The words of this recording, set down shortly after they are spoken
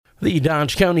The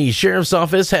Dodge County Sheriff's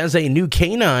Office has a new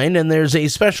canine, and there's a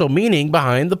special meaning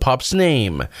behind the pup's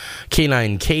name.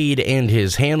 Canine Cade and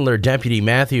his handler, Deputy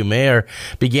Matthew Mayer,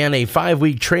 began a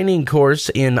 5-week training course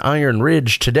in Iron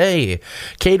Ridge today.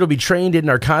 Cade will be trained in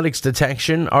narcotics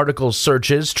detection, article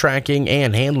searches, tracking,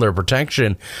 and handler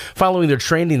protection. Following their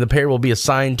training, the pair will be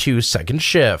assigned to second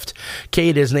shift.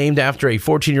 Cade is named after a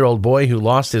 14-year-old boy who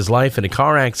lost his life in a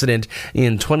car accident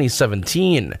in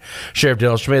 2017. Sheriff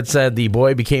Dale Schmidt said the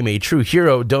boy became a true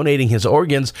hero, donating his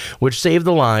organs, which saved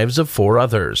the lives of 4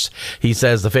 others. He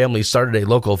says the family started a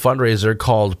local fundraiser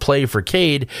called Play for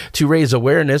Cade to raise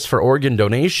awareness for organ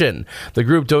donation. The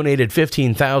group donated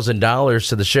 $15,000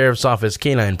 to the Sheriff's Office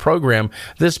Canine Program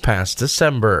this past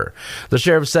December. The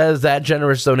sheriff says that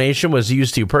generous donation was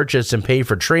used to purchase and pay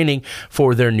for training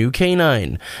for their new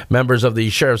canine. Members of the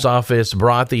Sheriff's Office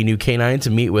brought the new canine to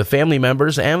meet with family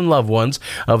members and loved ones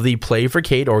of the Play for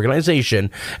Cade organization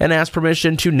and asked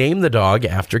permission to name the dog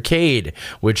after Cade,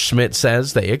 which Schmidt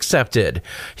says they accepted.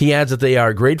 He adds that they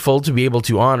are grateful to be able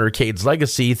to honor Cade's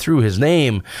legacy through his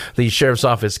name. The Sheriff's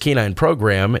Office Canine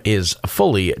Program is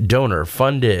fully donor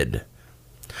funded.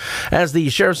 As the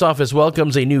Sheriff's Office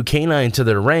welcomes a new canine to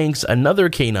their ranks, another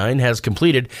canine has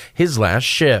completed his last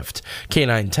shift.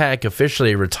 Canine Tech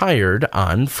officially retired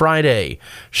on Friday.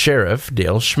 Sheriff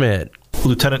Dale Schmidt.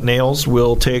 Lieutenant Nails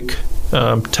will take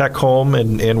Tech home,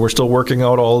 and we're still working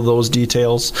out all of those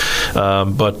details.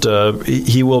 But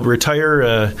he will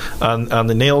retire on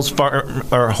the Nails farm,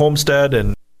 or homestead.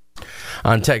 And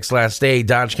on Tech's last day,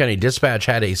 Dodge County Dispatch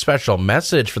had a special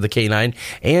message for the canine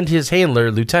and his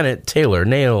handler, Lieutenant Taylor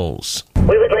Nails.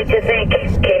 We would like to thank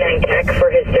Canine Tech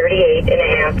for his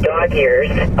 38.5 dog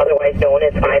years, otherwise known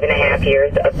as 5.5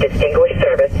 years of distinguished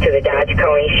service to the Dodge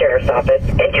County Sheriff's Office,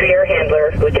 and to your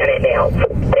handler, Lieutenant Nails.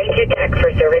 Thank you, Tech,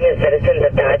 for serving the citizens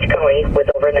of Dodge County with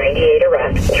over 98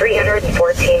 arrests,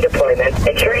 314 deployments,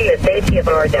 ensuring the safety of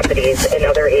our deputies and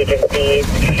other agencies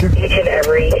each and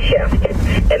every shift,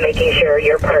 and making sure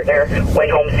your partner went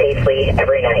home safely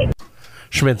every night.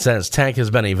 Schmidt says Tech has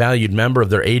been a valued member of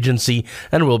their agency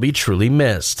and will be truly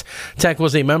missed. Tech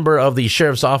was a member of the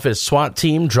Sheriff's Office SWAT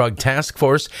team, Drug Task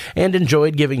Force, and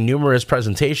enjoyed giving numerous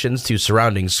presentations to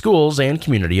surrounding schools and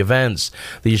community events.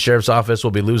 The Sheriff's Office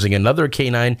will be losing another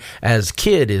canine as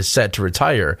Kid is set to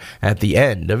retire at the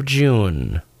end of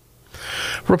June.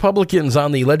 Republicans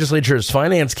on the legislature's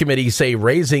Finance Committee say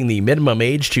raising the minimum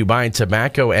age to buy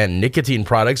tobacco and nicotine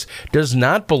products does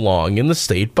not belong in the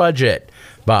state budget.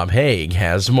 Bob Haig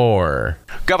has more.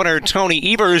 Governor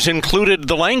Tony Evers included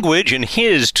the language in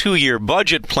his 2-year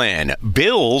budget plan.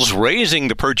 Bills raising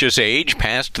the purchase age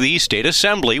passed the state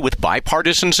assembly with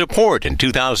bipartisan support in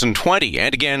 2020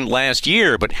 and again last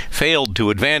year, but failed to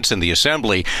advance in the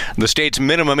assembly. The state's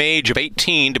minimum age of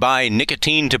 18 to buy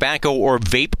nicotine, tobacco, or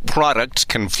vape products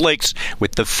conflicts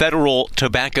with the federal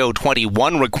Tobacco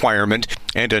 21 requirement,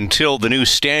 and until the new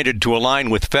standard to align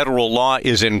with federal law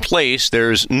is in place,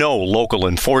 there's no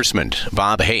local enforcement.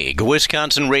 Bob Haig,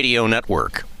 Wisconsin Radio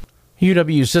Network.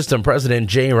 UW System President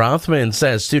Jay Rothman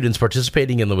says students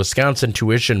participating in the Wisconsin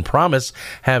Tuition Promise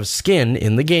have skin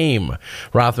in the game.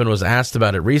 Rothman was asked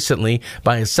about it recently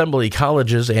by Assembly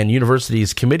Colleges and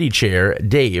Universities Committee Chair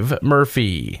Dave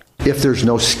Murphy. If there's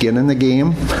no skin in the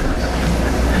game,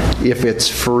 if it's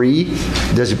free,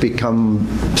 does it become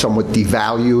somewhat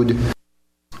devalued?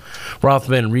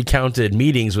 Rothman recounted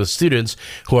meetings with students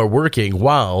who are working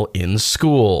while in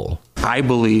school. I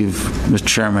believe, Mr.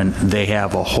 Chairman, they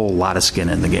have a whole lot of skin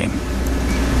in the game.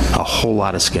 A whole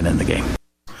lot of skin in the game.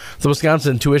 The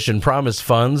Wisconsin Tuition Promise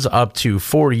funds up to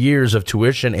 4 years of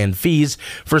tuition and fees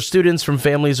for students from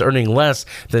families earning less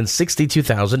than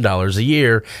 $62,000 a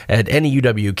year at any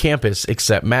UW campus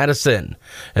except Madison.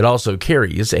 It also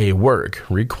carries a work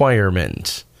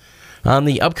requirement. On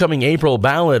the upcoming April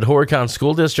ballot, Horicon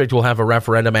School District will have a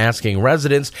referendum asking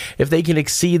residents if they can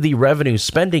exceed the revenue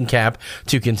spending cap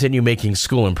to continue making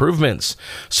school improvements.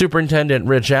 Superintendent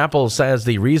Rich Apple says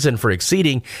the reason for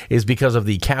exceeding is because of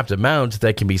the capped amount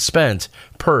that can be spent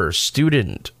per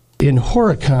student. In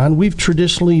Horicon, we've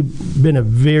traditionally been a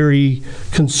very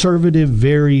conservative,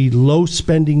 very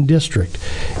low-spending district.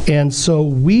 And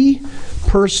so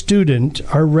per student,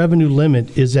 our revenue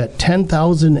limit is at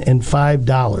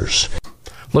 $10,005.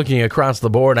 Looking across the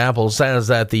board, Apple says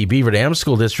that the Beaver Dam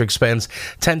School District spends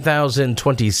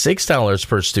 $10,026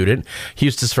 per student,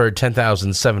 Hustisford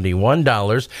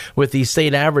 $10,071, with the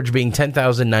state average being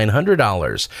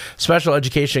 $10,900. Special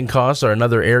education costs are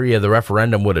another area the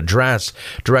referendum would address.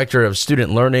 Director of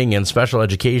Student Learning and Special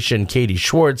Education Katie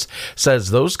Schwartz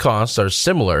says those costs are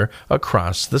similar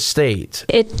across the state.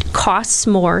 It costs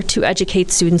more to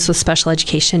educate students with special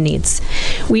education needs.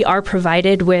 We are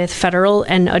provided with federal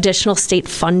and additional state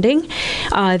funding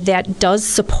that does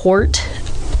support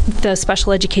the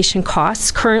special education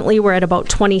costs. Currently, we're at about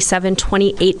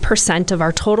 28% of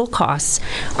our total costs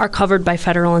are covered by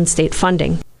federal and state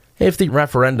funding. If the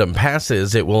referendum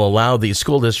passes, it will allow the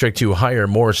school district to hire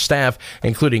more staff,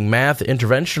 including math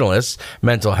interventionalists,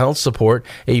 mental health support,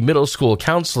 a middle school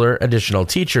counselor, additional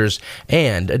teachers,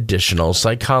 and additional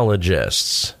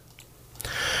psychologists.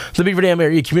 The Beaver Dam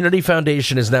Area Community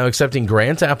Foundation is now accepting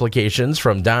grant applications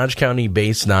from Dodge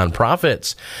County-based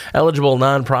nonprofits. Eligible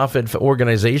nonprofit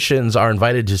organizations are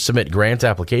invited to submit grant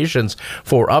applications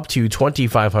for up to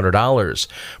 $2,500.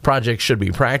 Projects should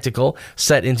be practical,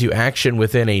 set into action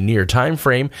within a near time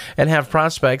frame, and have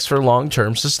prospects for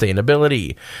long-term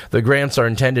sustainability. The grants are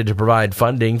intended to provide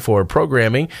funding for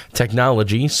programming,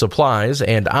 technology, supplies,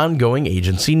 and ongoing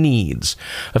agency needs.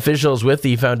 Officials with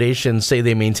the foundation say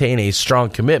they maintain a strong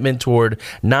commitment toward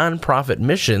nonprofit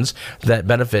missions that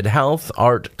benefit health,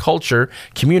 art, culture,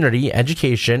 community,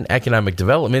 education, economic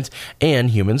development, and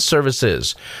human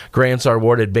services. Grants are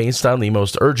awarded based on the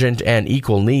most urgent and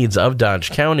equal needs of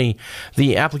Dodge County.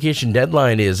 The application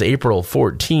deadline is April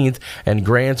 14th, and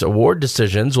grant award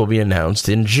decisions will be announced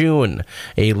in June.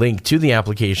 A link to the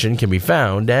application can be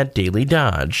found at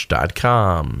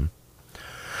dailydodge.com.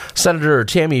 Senator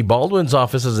Tammy Baldwin's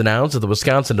office has announced that the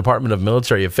Wisconsin Department of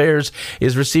Military Affairs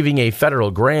is receiving a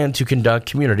federal grant to conduct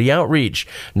community outreach,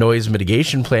 noise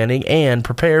mitigation planning, and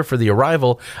prepare for the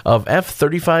arrival of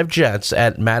F-35 jets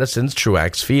at Madison's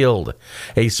Truax Field.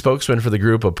 A spokesman for the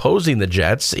group opposing the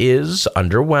jets is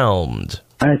underwhelmed.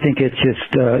 I think it's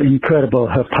just incredible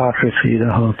hypocrisy,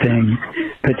 the whole thing,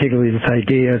 particularly this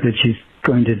idea that she's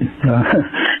going to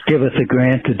give us a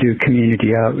grant to do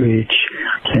community outreach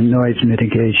and noise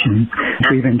mitigation.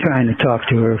 We've been trying to talk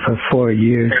to her for 4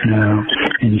 years now,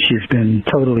 and she's been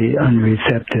totally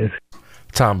unreceptive.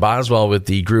 Tom Boswell with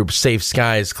the group Safe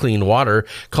Skies Clean Water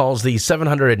calls the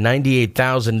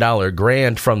 $798,000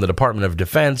 grant from the Department of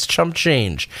Defense chump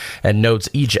change and notes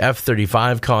each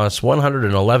F-35 costs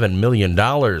 $111 million.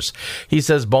 He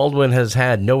says Baldwin has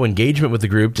had no engagement with the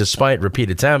group despite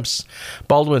repeat attempts.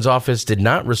 Baldwin's office did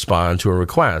not respond to a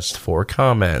request for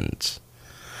comment.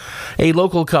 A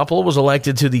local couple was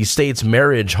elected to the state's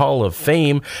Marriage Hall of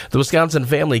Fame. The Wisconsin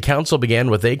Family Council began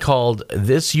what they called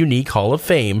this unique Hall of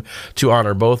Fame to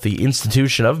honor both the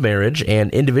institution of marriage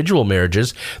and individual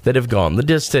marriages that have gone the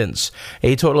distance.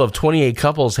 A total of 28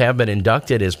 couples have been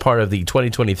inducted as part of the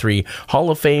 2023 Hall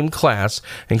of Fame class,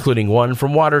 including one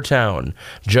from Watertown.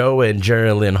 Joe and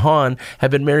Jerry Lynn Hahn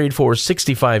have been married for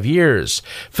 65 years.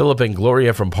 Philip and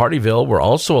Gloria from Partyville were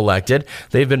also elected.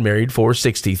 They've been married for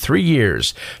 63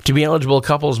 years. To be eligible,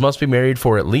 couples must be married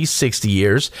for at least 60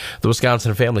 years. The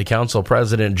Wisconsin Family Council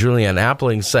President Julianne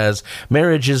Appling says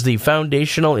marriage is the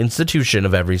foundational institution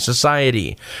of every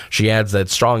society. She adds that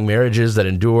strong marriages that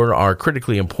endure are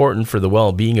critically important for the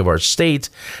well-being of our state.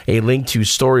 A link to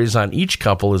stories on each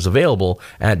couple is available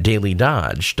at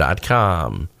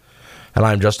dailydodge.com. And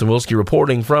I'm Justin Wilski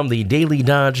reporting from the Daily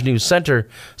Dodge News Center.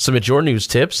 Submit your news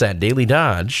tips at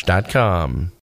dailydodge.com.